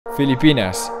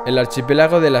Filipinas, el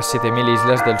archipiélago de las 7000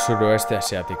 islas del suroeste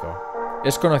asiático.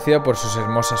 Es conocido por sus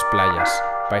hermosas playas,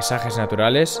 paisajes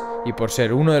naturales y por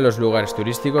ser uno de los lugares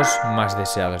turísticos más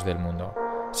deseados del mundo.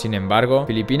 Sin embargo,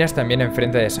 Filipinas también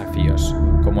enfrenta desafíos,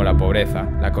 como la pobreza,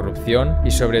 la corrupción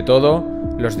y sobre todo,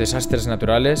 los desastres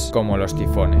naturales como los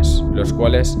tifones, los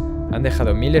cuales han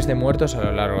dejado miles de muertos a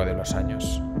lo largo de los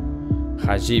años.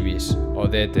 Hajibis,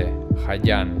 Odete,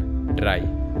 Haiyan,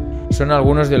 Rai son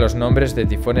algunos de los nombres de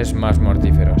tifones más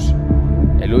mortíferos.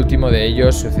 El último de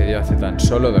ellos sucedió hace tan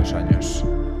solo 2 años.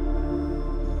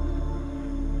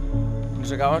 Nos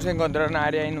acabamos de encontrar una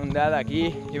área inundada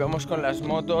aquí y vamos con las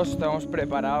motos, estamos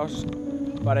preparados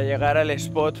para llegar al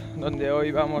spot donde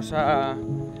hoy vamos a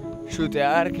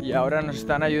shootear y ahora nos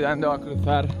están ayudando a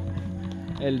cruzar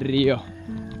el río.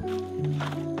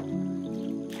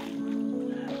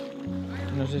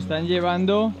 Nos están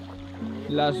llevando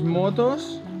las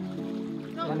motos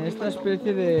en esta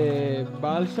especie de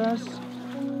balsas.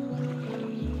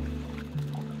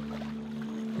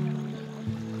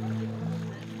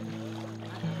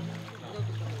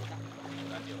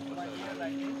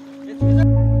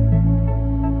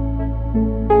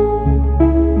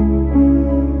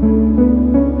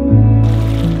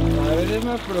 Cada vez es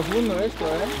más profundo esto,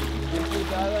 Qué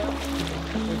putada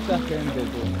esta gente,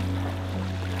 tú,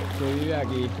 que vive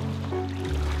aquí.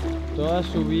 Toda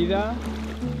su vida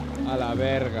a la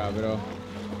verga, bro.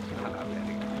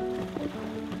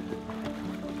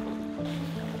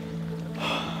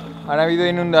 Han habido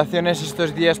inundaciones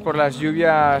estos días por las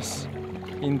lluvias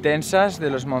intensas de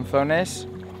los monzones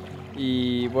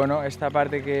y bueno, esta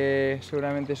parte que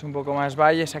seguramente es un poco más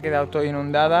valle se ha quedado todo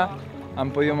inundada.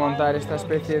 Han podido montar esta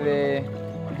especie de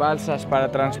balsas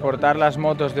para transportar las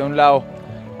motos de un lado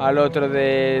al otro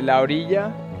de la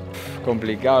orilla.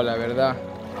 Complicado, la verdad.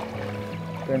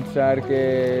 Pensar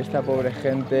que esta pobre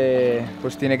gente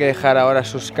pues tiene que dejar ahora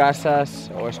sus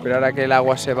casas o esperar a que el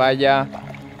agua se vaya.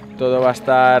 Todo va a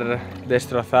estar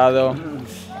destrozado.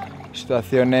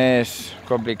 Situaciones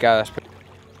complicadas.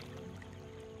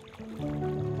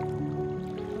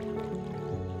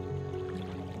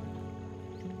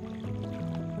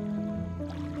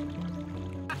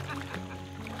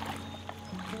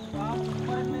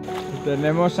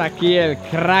 Tenemos aquí el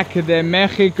crack de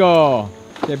México.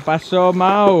 ¿Qué pasó,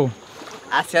 Mau?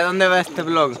 ¿Hacia dónde va este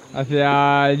vlog?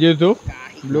 Hacia YouTube.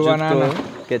 Blue Banana.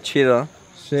 Qué chido.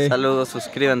 Sí. Saludos,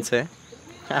 suscríbanse.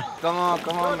 ¿Cómo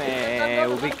me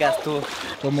ubicas tú?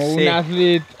 Como un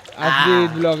athlete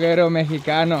bloguero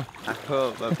mexicano.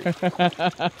 Oh, papi. Pero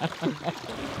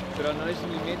no es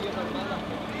ni medio normal.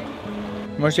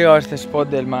 Hemos llegado a este spot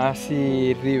del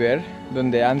Masi River,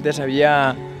 donde antes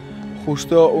había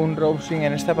justo un rope swing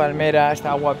en esta palmera,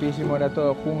 estaba guapísimo, era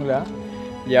todo jungla.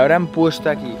 Y ahora han puesto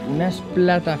aquí unas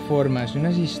plataformas,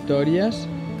 unas historias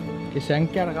que se han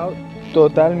cargado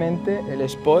totalmente el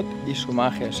spot y su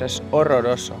magia. O sea, es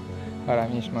horroroso ahora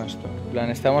mismo esto. En plan,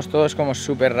 estamos todos como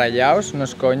súper rayados, no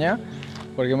es coña,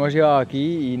 porque hemos llegado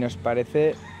aquí y nos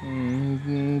parece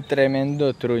un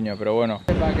tremendo truño, pero bueno.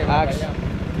 Ax,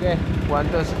 ¿Qué?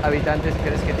 ¿cuántos habitantes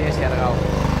crees que tiene Siargao?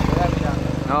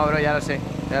 No, bro, ya lo sé,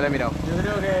 ya lo he mirado. Yo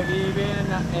creo que viven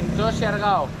en todo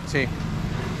Siargao. Sí.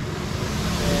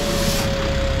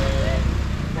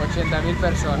 80.000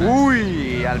 personas.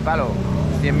 Uy, al palo.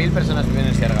 100.000 personas viven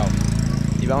en Siargao.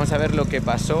 Y vamos a ver lo que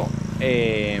pasó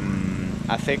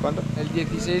hace ¿cuánto? El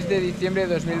 16 de diciembre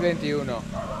de 2021. No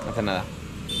hace nada.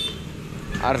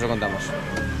 Ahora os lo contamos.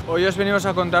 Hoy os venimos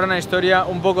a contar una historia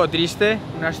un poco triste,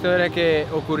 una historia que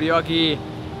ocurrió aquí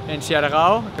en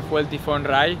Siargao, que fue el tifón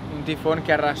Rai, un tifón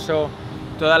que arrasó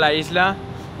toda la isla,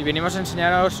 y venimos a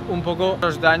enseñaros un poco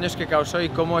los daños que causó y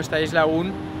cómo esta isla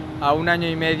aún, a 1 año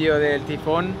y medio del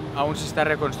tifón, aún se está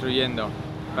reconstruyendo.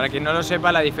 Para quien no lo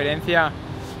sepa, la diferencia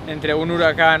entre un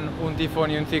huracán, un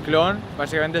tifón y un ciclón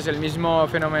básicamente es el mismo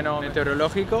fenómeno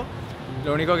meteorológico.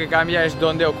 Lo único que cambia es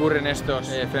dónde ocurren estos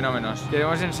fenómenos.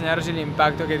 Queremos enseñaros el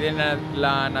impacto que tiene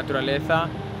la naturaleza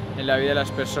en la vida de las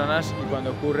personas y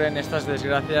cuando ocurren estas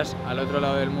desgracias al otro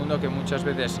lado del mundo que muchas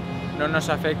veces no nos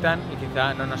afectan y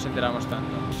quizá no nos enteramos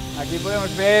tanto. Aquí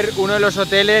podemos ver uno de los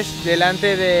hoteles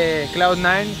delante de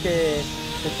Cloud9 que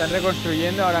se están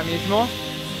reconstruyendo ahora mismo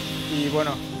y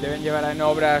bueno, deben llevar en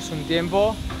obras un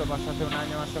tiempo. Esto pasó hace 1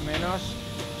 año más o menos.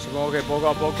 Supongo que poco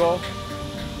a poco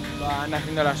van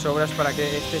haciendo las obras para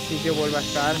que este sitio vuelva a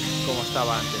estar como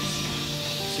estaba antes.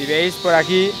 Si veis por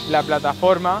aquí la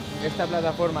plataforma, esta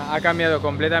plataforma ha cambiado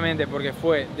completamente porque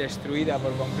fue destruida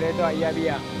por completo. Ahí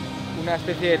había una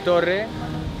especie de torre.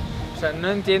 O sea, no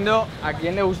entiendo a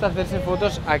quién le gusta hacerse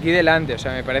fotos aquí delante. O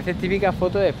sea, me parece típica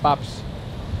foto de pubs.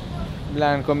 En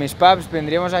plan, con mis pubs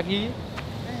vendríamos aquí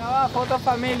Venga, va, foto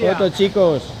familia. Foto,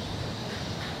 chicos.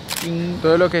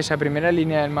 Todo lo que esa primera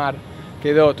línea del mar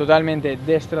quedó totalmente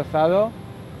destrozado,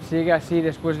 sigue así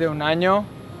después de un año,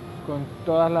 con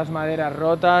todas las maderas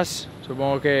rotas.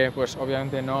 Supongo que, pues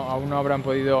obviamente aún no habrán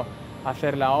podido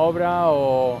hacer la obra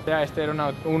o sea, este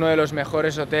era uno de los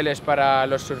mejores hoteles para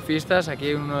los surfistas,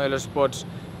 aquí uno de los spots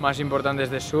más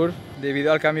importantes de surf.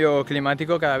 Debido al cambio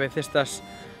climático, cada vez estas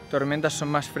tormentas son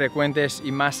más frecuentes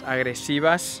y más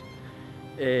agresivas.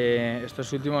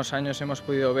 Estos últimos años hemos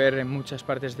podido ver en muchas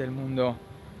partes del mundo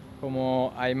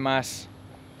cómo hay más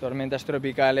tormentas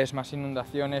tropicales, más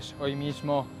inundaciones. Hoy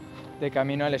mismo, de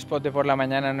camino al spot de por la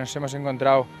mañana, nos hemos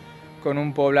encontrado con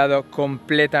un poblado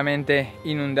completamente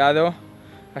inundado.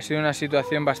 Ha sido una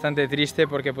situación bastante triste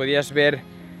porque podías ver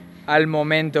al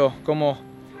momento cómo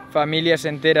familias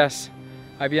enteras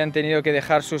habían tenido que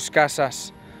dejar sus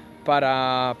casas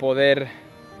para poder,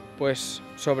 pues,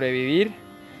 sobrevivir.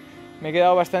 Me he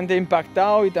quedado bastante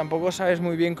impactado y tampoco sabes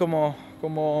muy bien cómo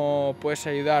puedes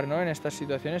ayudar, ¿no?, en estas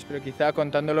situaciones, pero quizá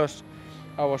contándolos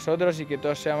a vosotros y que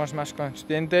todos seamos más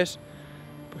conscientes,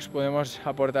 pues podemos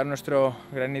aportar nuestro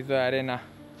granito de arena.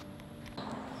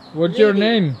 What's your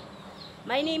name?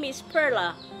 My name is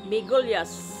Perla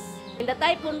Migulias. When the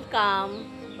typhoon come,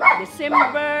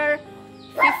 December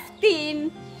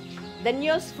 15, the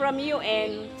news from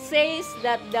UN says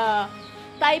that the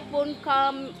typhoon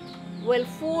will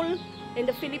fall in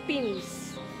the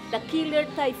Philippines. The killer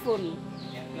typhoon.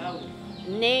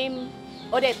 Name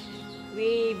Odette.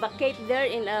 We vacate there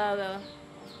in a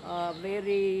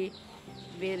very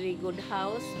good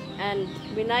house, and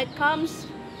when night comes,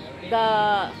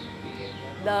 the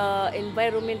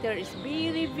environment there is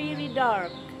very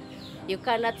dark. You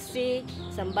cannot see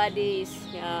somebody is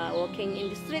walking in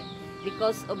the street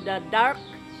because of the dark,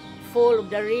 full of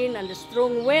the rain and the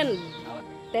strong wind.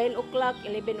 10 o'clock,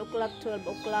 11 o'clock, 12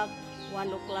 o'clock, 1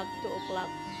 o'clock, 2 o'clock,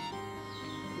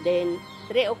 then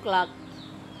 3 o'clock,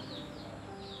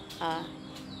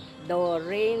 the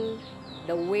rain,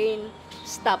 the wind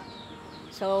stopped.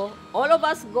 So all of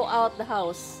us go out the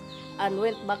house and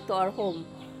went back to our home.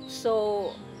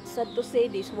 So sad to say,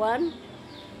 this one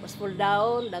was fall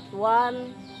down, that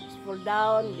one was fall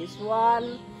down, this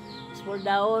one was fall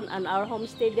down, and our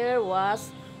homestay there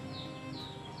was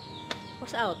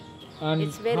out. And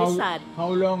it's very sad. How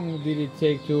long did it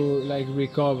take to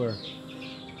recover?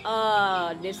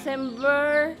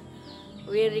 December,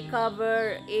 we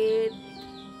recover it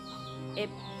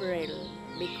April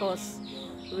because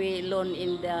we loan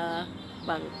in the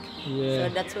bank. Yeah.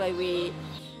 So that's why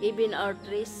even our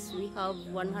trees, we have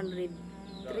 100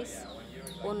 trees,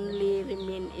 only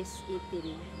remain is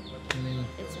 18.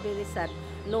 It's very sad.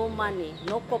 No money,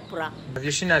 no copra. Have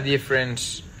you seen a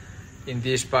difference in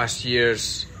these past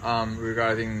years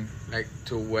regarding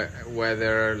to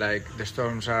weather, the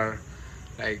storms are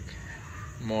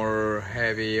more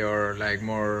heavy or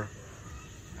more,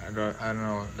 I don't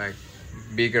know,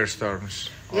 bigger storms?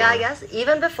 Yeah, I guess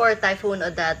even before Typhoon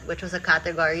Odette, which was a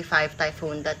Category 5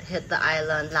 typhoon that hit the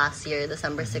island last year,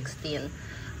 December 16,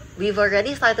 we've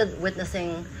already started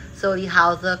witnessing slowly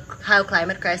how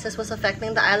climate crisis was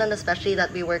affecting the island, especially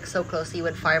that we work so closely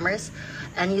with farmers.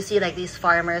 And you see these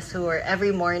farmers who are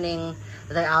every morning,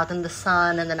 they're out in the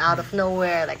sun, and then out of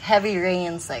nowhere, heavy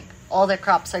rains, all their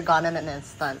crops are gone in an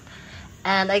instant.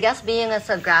 And I guess being as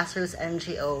a grassroots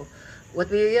NGO, what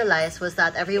we realized was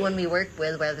that everyone we work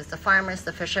with, whether it's the farmers,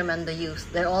 the fishermen, the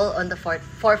youth, they're all on the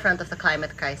forefront of the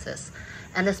climate crisis.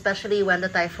 And especially when the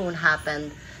typhoon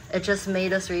happened, it just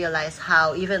made us realize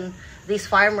how even these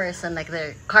farmers and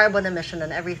their carbon emission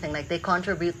and everything, they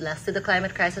contribute less to the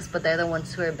climate crisis, but they're the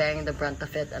ones who are bearing the brunt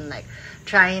of it and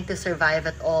trying to survive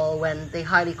it all when they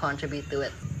hardly contribute to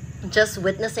it. Just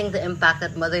witnessing the impact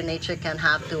that Mother Nature can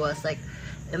have to us,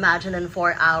 imagine in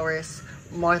 4 hours,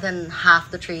 more than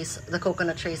half the trees, the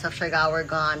coconut trees of Siargao were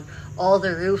gone, all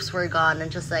the roofs were gone,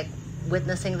 and just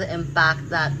witnessing the impact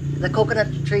that the coconut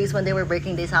trees, when they were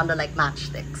breaking, they sounded like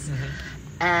matchsticks.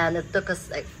 And it took us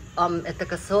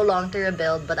so long to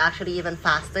rebuild, but actually even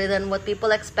faster than what people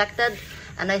expected.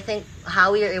 And I think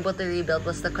how we were able to rebuild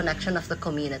was the connection of the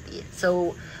community.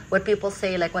 So what people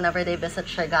say, whenever they visit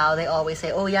Siargao, they always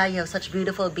say, oh yeah, you have such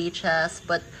beautiful beaches,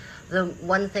 but the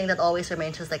one thing that always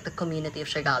remains is the community of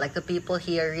Siargao. The people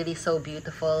here are really so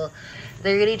beautiful.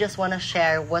 They really just want to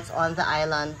share what's on the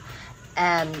island.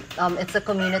 And it's a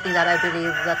community that I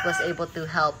believe that was able to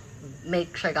help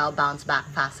make Siargao bounce back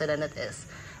faster than it is.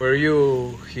 Were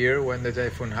you here when the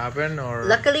typhoon happened, or?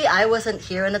 Luckily, I wasn't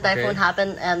here when the typhoon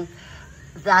happened, and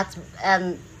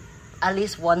at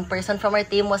least one person from our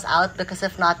team was out, because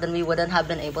if not, then we wouldn't have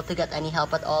been able to get any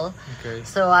help at all. Okay.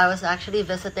 So I was actually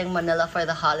visiting Manila for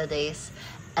the holidays,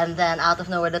 And then out of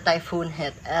nowhere, the typhoon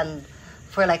hit. And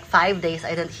for like 5 days,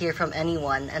 I didn't hear from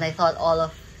anyone. And I thought all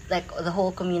of, like, the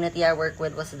whole community I work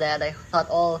with was dead. I thought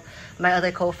all my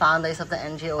other co-founders of the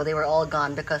NGO, they were all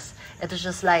gone, because it was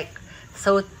just like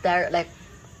so like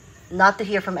not to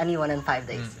hear from anyone in 5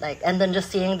 days. Like, and then just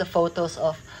seeing the photos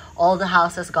of all the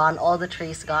houses gone, all the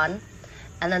trees gone.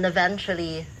 And then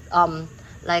eventually,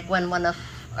 like when one of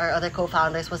our other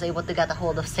co-founders was able to get a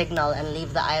hold of Signal and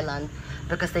leave the island,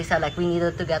 because they said like we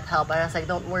needed to get help. And I was like,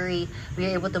 don't worry, we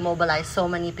were able to mobilize so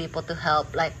many people to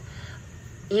help. Like,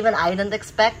 even I didn't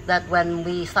expect that when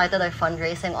we started our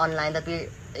fundraising online that we were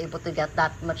able to get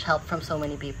that much help from so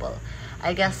many people.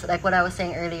 I guess like what I was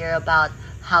saying earlier about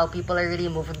how people are really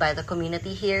moved by the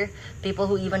community here. People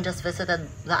who even just visited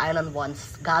the island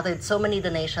once gathered so many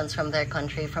donations from their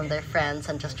country, from their friends,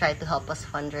 and just tried to help us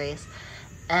fundraise.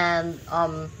 And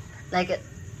like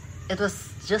it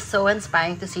was just so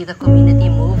inspiring to see the community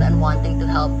move and wanting to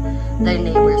help their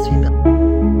neighbors rebuild.